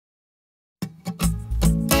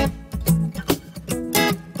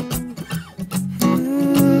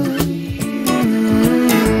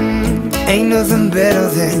nothing better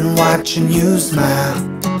than watching you smile.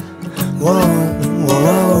 Whoa, whoa,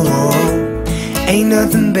 whoa, whoa. Ain't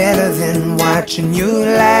nothing better than watching you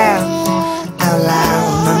laugh out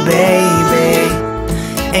loud, my baby.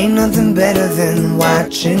 Ain't nothing better than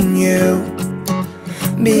watching you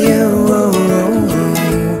be you.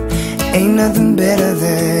 Ain't nothing better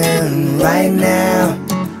than right now.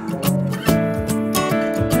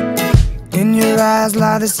 In your eyes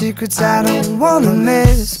lie the secrets I don't wanna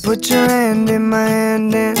miss. Put your hand in my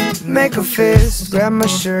hand and make a fist. Grab my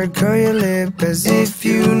shirt, curl your lip as if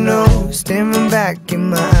you know. Staring back in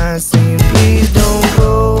my eyes saying please don't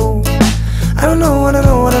go. I don't know what I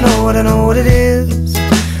know, what I know, what I know what it is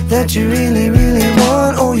that you really, really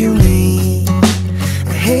want or you need.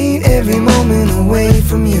 I hate every moment away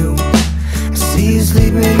from you. I see you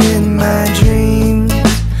sleeping in my dreams.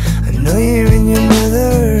 I know you're in your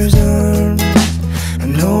mother's arms. I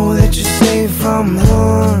know that you're safe from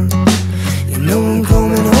harm. You know I'm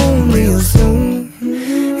coming home real soon,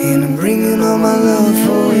 and I'm bringing all my love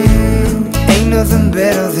for you. Ain't nothing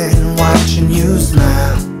better than watching you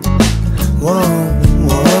smile. Whoa,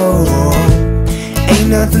 whoa, whoa. Ain't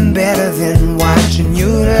nothing better than watching you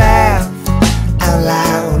laugh out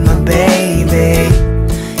loud, my baby.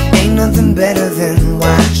 Ain't nothing better than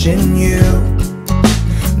watching you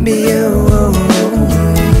be you.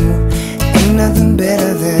 Ain't nothing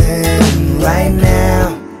better than right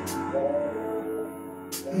now.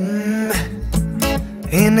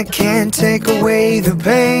 And I can't take away the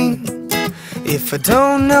pain if I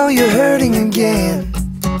don't know you're hurting again.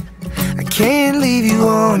 I can't leave you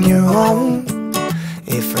on your own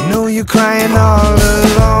if I know you're crying all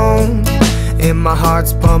alone. And my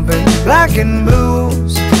heart's pumping black and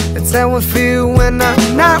blues. That's how I feel when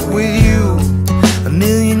I'm not with you. A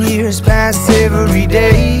million years pass every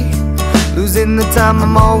day, losing the time,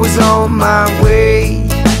 I'm always on my way.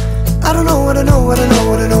 I don't know what I know, what I know,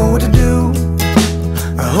 what I know what to do.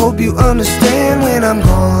 I hope you understand when I'm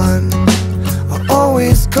gone. I'll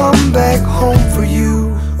always come back home for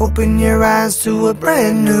you. Open your eyes to a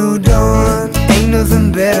brand new dawn. Ain't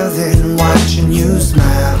nothing better than watching you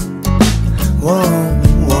smile. Whoa,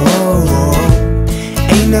 whoa, whoa.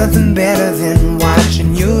 Ain't nothing better than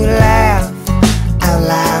watching you laugh out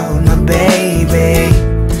loud, my baby.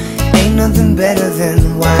 Ain't nothing better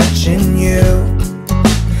than watching